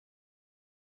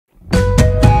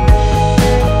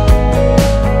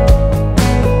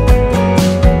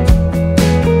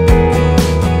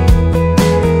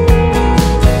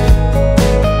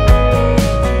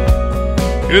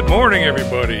Morning,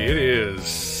 everybody. It is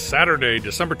Saturday,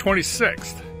 December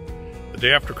 26th, the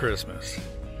day after Christmas.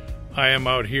 I am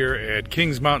out here at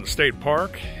Kings Mountain State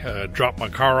Park. Dropped my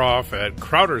car off at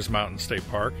Crowder's Mountain State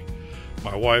Park.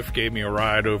 My wife gave me a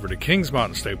ride over to Kings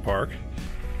Mountain State Park.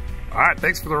 All right,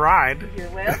 thanks for the ride. You're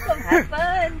welcome. Have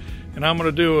fun. And I'm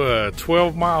going to do a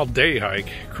 12-mile day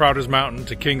hike, Crowder's Mountain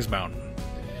to Kings Mountain.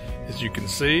 As you can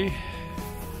see,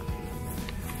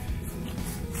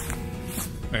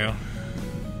 well,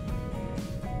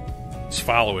 it's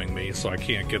following me, so I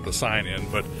can't get the sign in,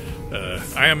 but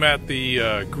I am at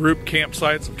the group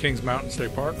campsites of Kings Mountain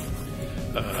State Park.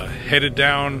 Headed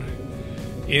down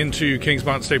into Kings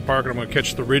Mountain State Park, and I'm going to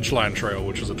catch the Ridgeline Trail,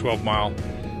 which is a 12-mile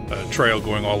trail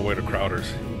going all the way to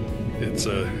Crowder's. It's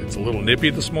a little nippy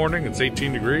this morning. It's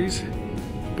 18 degrees,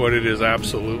 but it is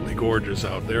absolutely gorgeous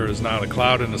out there. There's not a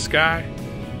cloud in the sky,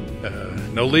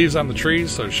 no leaves on the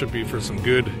trees, so it should be for some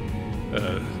good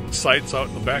sights out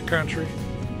in the backcountry.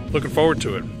 Looking forward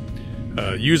to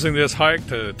it. Using this hike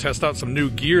to test out some new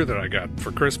gear that I got for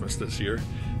Christmas this year.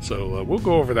 So we'll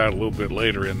go over that a little bit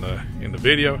later in the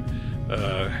video.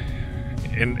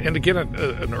 And to get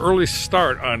an early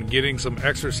start on getting some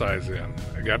exercise in.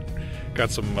 I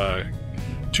got some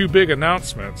two big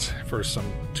announcements for some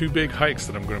two big hikes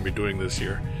that I'm going to be doing this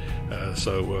year.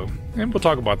 And we'll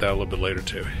talk about that a little bit later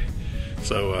too.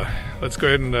 So let's go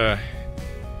ahead and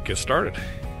get started.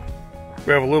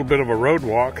 We have a little bit of a road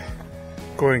walk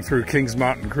going through Kings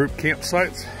Mountain group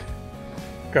campsites.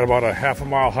 Got about a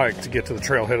half-a-mile hike to get to the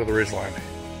trailhead of the ridgeline.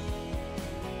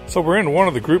 So we're in one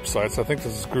of the group sites. I think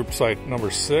this is group site number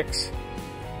 6.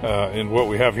 And what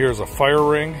we have here is a fire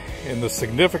ring. And the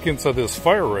significance of this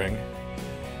fire ring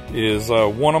is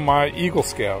one of my Eagle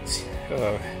Scouts,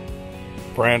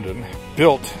 Brandon,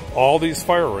 built all these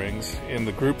fire rings in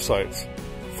the group sites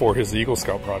for his Eagle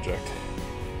Scout project.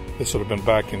 This would have been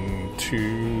back in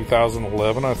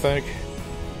 2011, I think.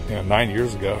 Yeah, 9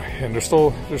 years ago, and they're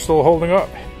still holding up.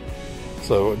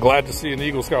 So glad to see an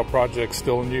Eagle Scout project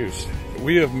still in use.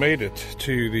 We have made it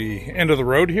to the end of the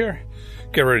road here.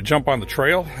 Get ready to jump on the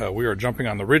trail. We are jumping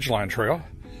on the Ridgeline Trail.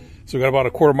 So we got about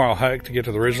a quarter-mile hike to get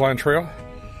to the Ridgeline Trail.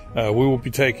 We will be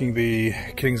taking the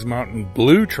Kings Mountain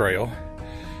Blue Trail,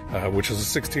 which is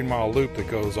a 16-mile loop that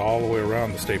goes all the way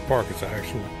around the state park. It's an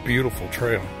actual beautiful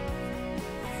trail.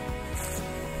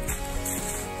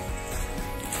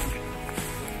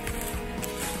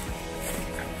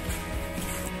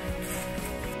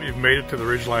 We've made it to the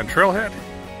Ridgeline Trailhead.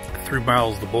 3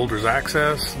 miles to Boulder's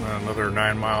Access, and another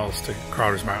 9 miles to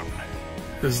Crowder's Mountain.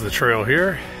 This is the trail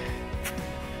here,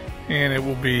 and it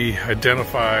will be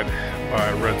identified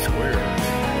by red squares.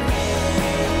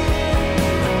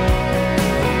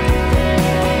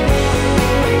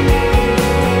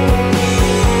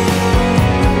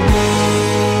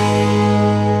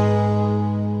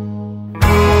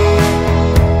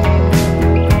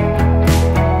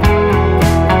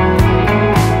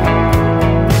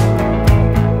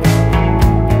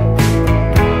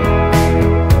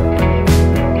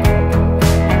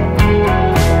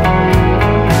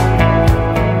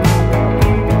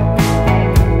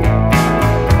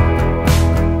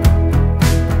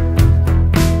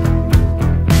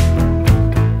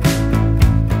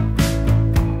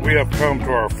 We have come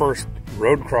to our first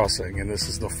road crossing, and this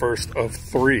is the first of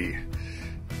 3.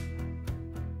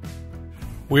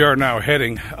 We are now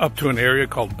heading up to an area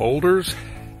called Boulders.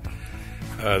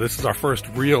 This is our first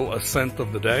real ascent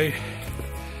of the day.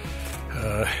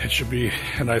 It should be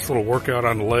a nice little workout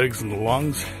on the legs and the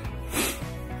lungs.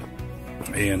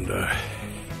 And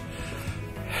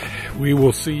we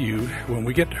will see you when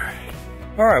we get there.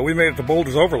 All right, we made it to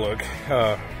Boulders Overlook.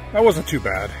 That wasn't too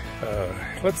bad.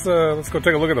 Let's go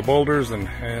take a look at the boulders, and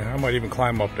I might even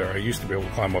climb up there. I used to be able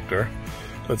to climb up there.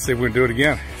 Let's see if we can do it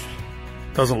again.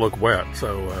 Doesn't look wet,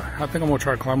 so I think I'm gonna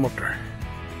try to climb up there.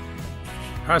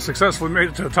 I successfully made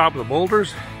it to the top of the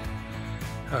boulders.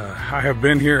 I have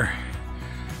been here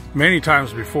many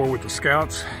times before with the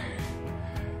scouts.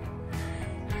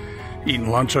 Eating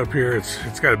lunch up here.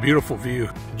 It's got a beautiful view.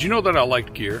 Did you know that I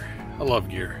liked gear? I love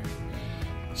gear.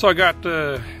 So I got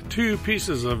 2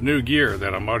 pieces of new gear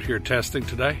that I'm out here testing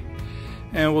today,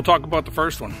 and we'll talk about the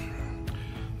first one.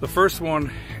 The first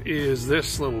one is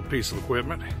this little piece of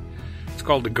equipment. It's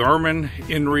called the Garmin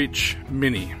InReach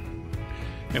Mini.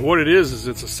 And what it is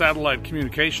it's a satellite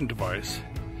communication device.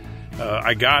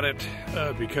 I got it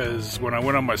because when I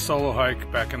went on my solo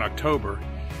hike back in October,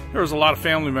 there was a lot of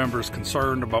family members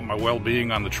concerned about my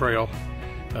well-being on the trail,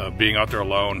 being out there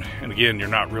alone. And again, you're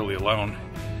not really alone.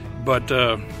 But,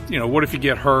 you know, what if you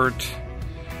get hurt?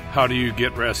 How do you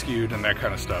get rescued and that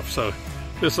kind of stuff? So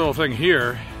this little thing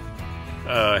here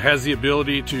has the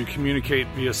ability to communicate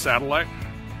via satellite.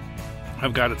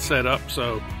 I've got it set up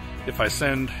so if I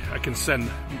can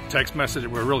send text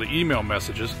messages, or really email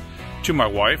messages to my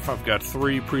wife. I've got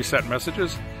 3 preset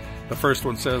messages. The first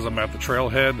one says I'm at the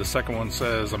trailhead. The second one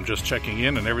says I'm just checking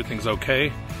in and everything's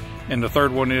okay. And the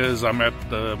third one is I'm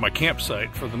at my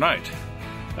campsite for the night.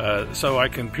 So I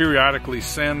can periodically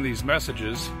send these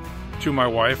messages to my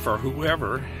wife or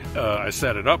whoever I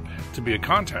set it up to be a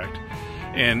contact.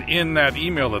 And in that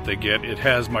email that they get, it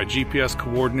has my GPS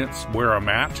coordinates, where I'm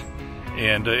at,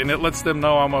 and it lets them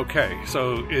know I'm okay.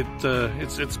 So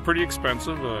it's pretty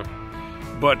expensive,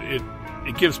 but it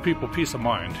gives people peace of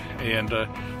mind. And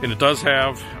it does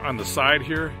have on the side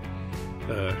here,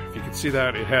 if you can see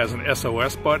that, it has an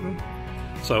SOS button.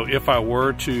 So if I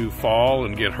were to fall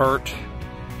and get hurt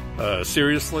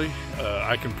seriously,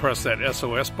 I can press that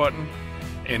SOS button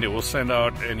and it will send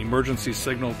out an emergency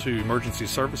signal to emergency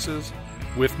services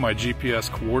with my GPS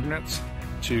coordinates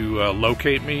to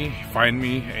locate me, find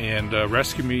me, and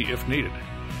rescue me if needed.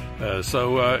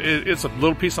 So it's a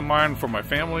little peace of mind for my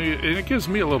family, and it gives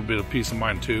me a little bit of peace of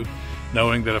mind too,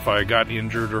 knowing that if I got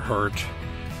injured or hurt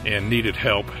and needed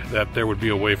help, that there would be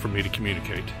a way for me to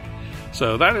communicate.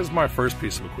 So that is my first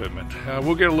piece of equipment.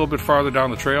 We'll get a little bit farther down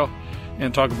the trail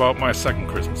and talk about my second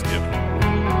Christmas gift.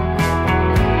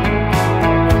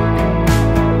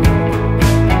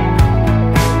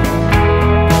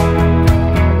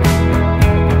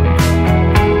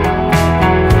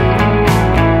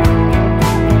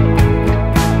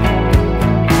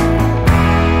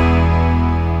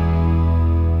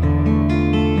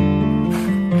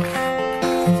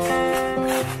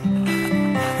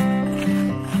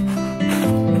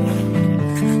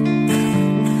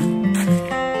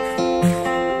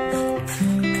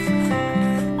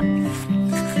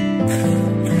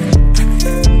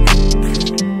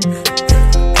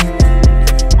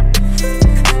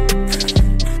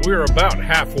 We're about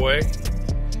halfway.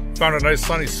 Found a nice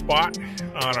sunny spot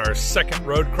on our second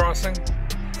road crossing.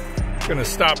 Gonna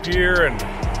stop here and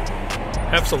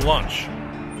have some lunch.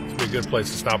 It's be a good place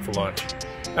to stop for lunch.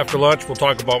 After lunch, we'll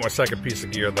talk about my second piece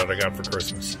of gear that I got for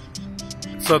Christmas.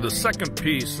 So the second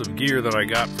piece of gear that I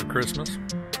got for Christmas,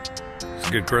 it's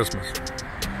a good Christmas,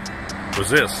 was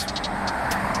this.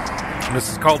 And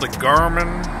this is called the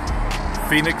Garmin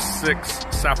Fenix 6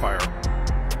 Sapphire.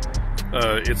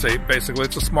 Basically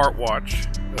it's a smartwatch.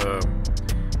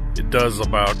 It does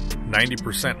about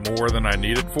 90% more than I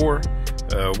need it for.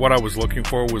 What I was looking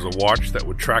for was a watch that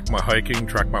would track my hiking,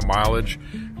 track my mileage,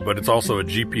 but it's also a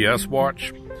GPS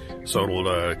watch. So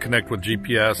it'll connect with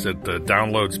GPS. It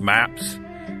downloads maps.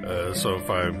 So if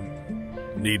I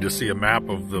need to see a map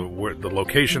of the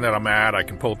location that I'm at, I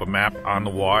can pull up a map on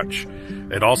the watch.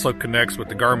 It also connects with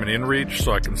the Garmin inReach,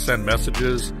 so I can send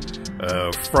messages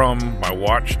from my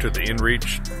watch to the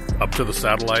inReach, up to the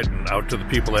satellite, and out to the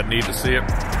people that need to see it.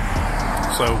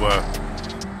 So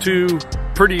 2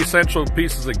 pretty essential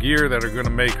pieces of gear that are going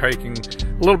to make hiking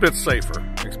a little bit safer,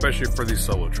 especially for these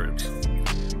solo trips.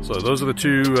 So those are the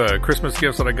 2 Christmas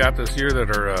gifts that I got this year that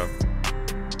are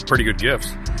pretty good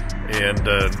gifts. And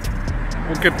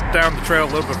we'll get down the trail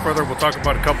a little bit further. We'll talk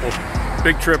about a couple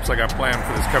big trips I got planned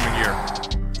for this coming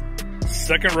year.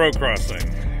 Second road crossing.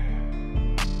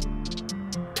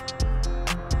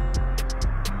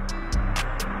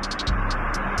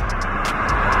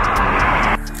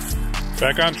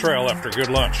 Back on trail after a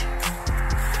good lunch.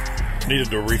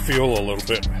 Needed to refuel a little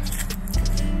bit.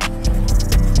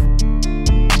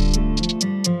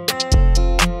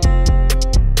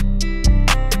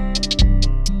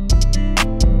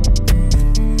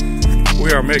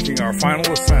 We are making our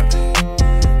final ascent.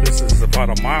 This is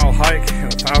about a mile hike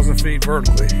and 1,000 feet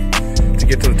vertically to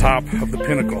get to the top of the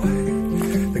pinnacle.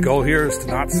 The goal here is to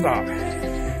not stop.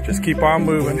 Just keep on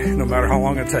moving no matter how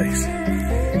long it takes.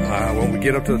 When we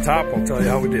get up to the top, I'll tell you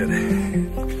how we did.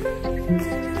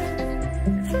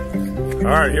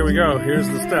 All right, here we go. Here's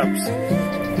the steps.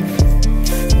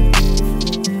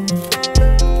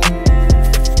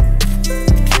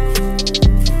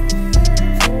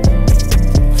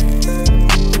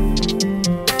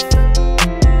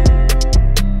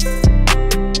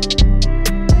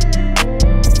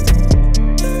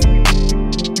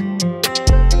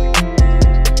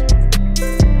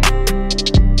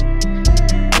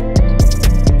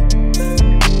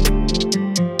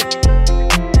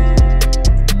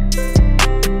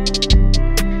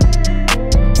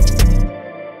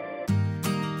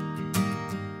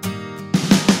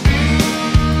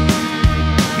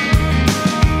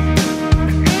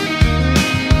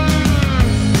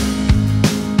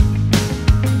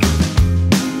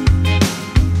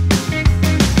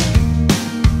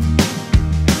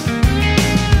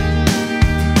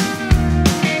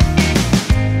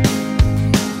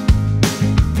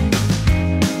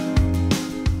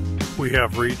 We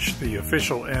have reached the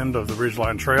official end of the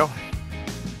Ridgeline Trail.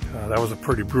 That was a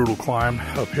pretty brutal climb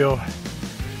uphill.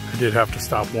 I did have to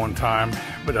stop one time,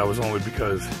 but that was only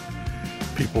because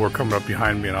people were coming up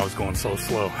behind me and I was going so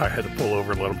slow. I had to pull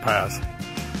over and let them pass.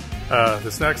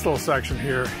 This next little section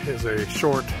here is a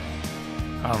short,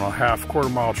 I don't know, quarter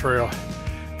mile trail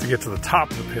to get to the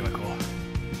top of the pinnacle.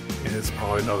 And it's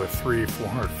probably another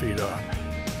 300-400 feet up.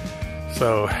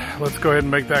 So let's go ahead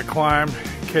and make that climb,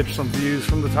 catch some views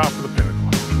from the top of the pinnacle.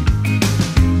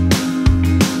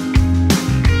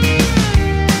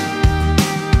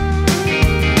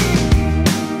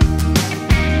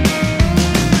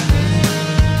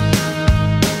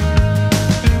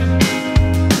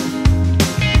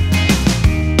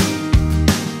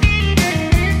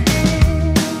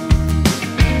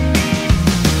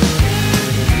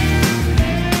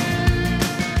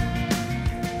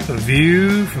 The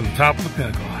view from the top of the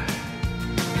pinnacle.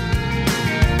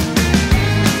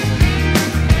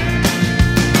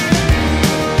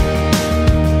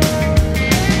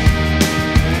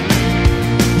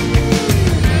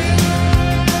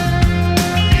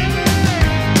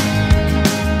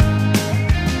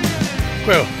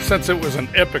 Well, since it was an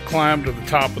epic climb to the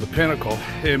top of the pinnacle,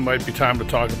 it might be time to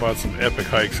talk about some epic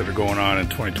hikes that are going on in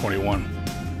 2021.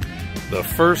 The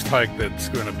first hike that's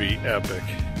going to be epic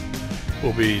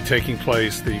will be taking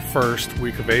place the first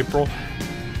week of April.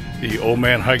 The Old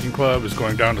Man Hiking Club is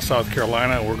going down to South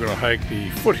Carolina, and we're going to hike the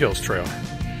Foothills Trail.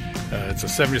 It's a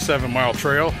 77-mile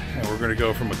trail, and we're going to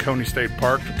go from Oconee State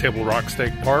Park to Table Rock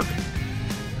State Park.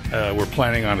 We're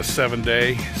planning on a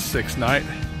 7-day, 6-night,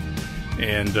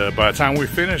 and by the time we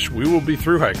finish, we will be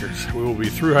through hikers. We will be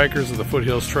through hikers of the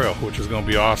Foothills Trail, which is going to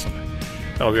be awesome.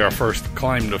 That'll be our first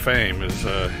claim to fame, is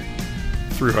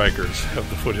through hikers of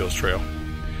the Foothills Trail.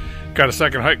 Got a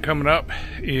second hike coming up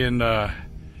in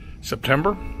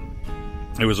September.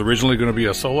 It was originally going to be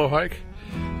a solo hike,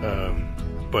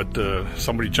 but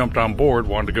somebody jumped on board,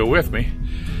 wanted to go with me,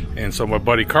 and so my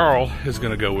buddy Carl is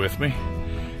going to go with me,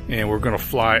 and we're going to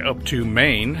fly up to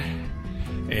Maine,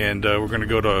 and we're going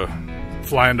to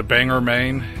fly into Bangor,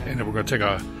 Maine, and then we're going to take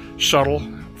a shuttle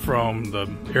from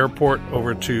the airport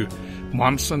over to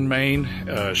Monson, Maine.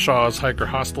 Shaw's Hiker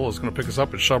Hostel is going to pick us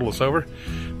up and shuttle us over.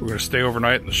 We're going to stay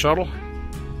overnight in the shuttle,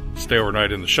 stay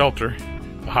overnight in the shelter,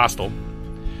 the hostel,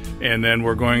 and then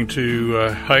we're going to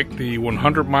hike the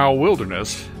 100-mile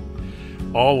wilderness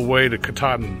all the way to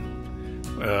Katahdin,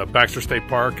 Baxter State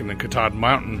Park, and then Katahdin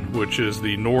Mountain, which is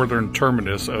the northern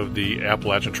terminus of the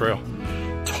Appalachian Trail.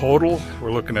 Total,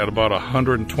 we're looking at about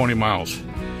 120 miles.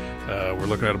 We're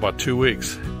looking at about 2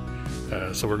 weeks.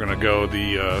 So we're going to go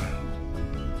the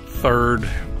third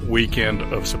weekend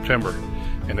of September,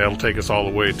 and that'll take us all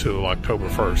the way to October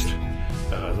 1st.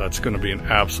 That's going to be an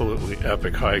absolutely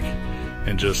epic hike,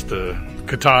 and just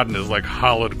Katahdin is like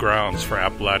hallowed grounds for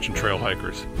Appalachian Trail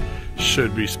hikers.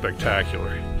 Should be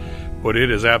spectacular, but it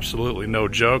is absolutely no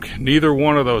joke. Neither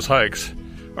one of those hikes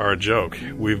are a joke.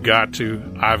 I've got to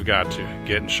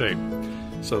get in shape.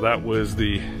 So that was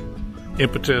the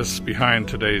impetus behind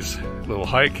today's little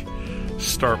hike.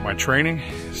 Start my training,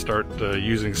 start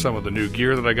using some of the new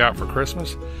gear that I got for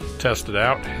Christmas, test it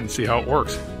out and see how it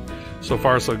works. So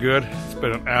far so good. It's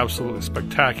been an absolutely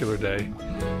spectacular day.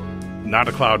 Not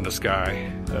a cloud in the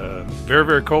sky. Very,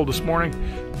 very cold this morning,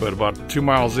 but about 2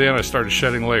 miles in I started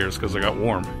shedding layers because I got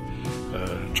warm,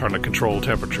 trying to control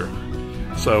temperature.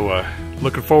 So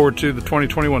looking forward to the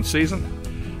 2021 season,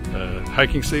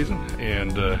 hiking season,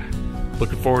 and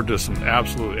looking forward to some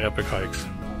absolutely epic hikes.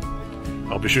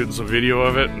 I'll be shooting some video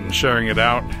of it and sharing it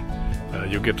out.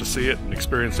 You'll get to see it and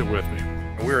experience it with me.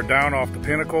 We are down off the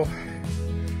pinnacle.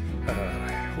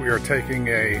 We are taking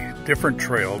a different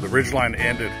trail. The ridgeline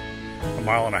ended 1.5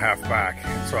 miles back,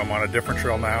 and so I'm on a different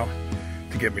trail now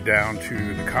to get me down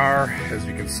to the car. As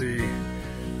you can see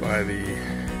by the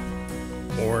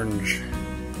orange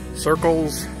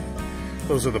circles,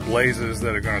 those are the blazes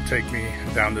that are going to take me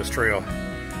down this trail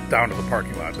down to the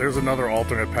parking lot. There's another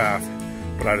alternate path,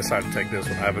 but I decided to take this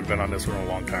one. I haven't been on this one in a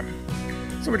long time.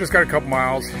 So we just got a couple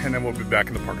miles, and then we'll be back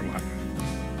in the parking lot.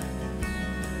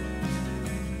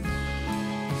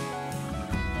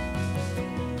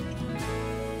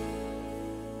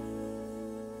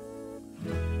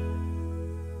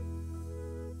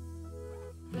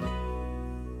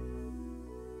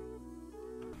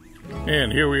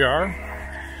 And here we are.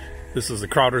 This is the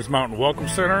Crowder's Mountain Welcome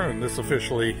Center, and this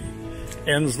officially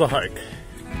ends the hike.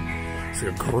 It's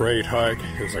a great hike.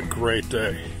 It was a great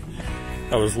day.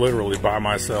 I was literally by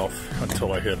myself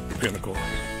until I hit the pinnacle,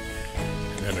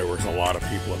 and there was a lot of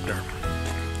people up there.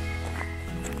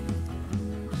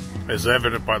 As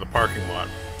evident by the parking lot,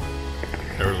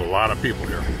 there was a lot of people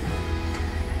here.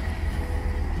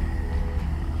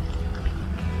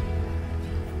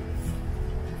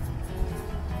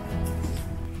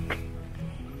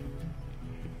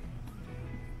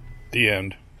 The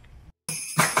end.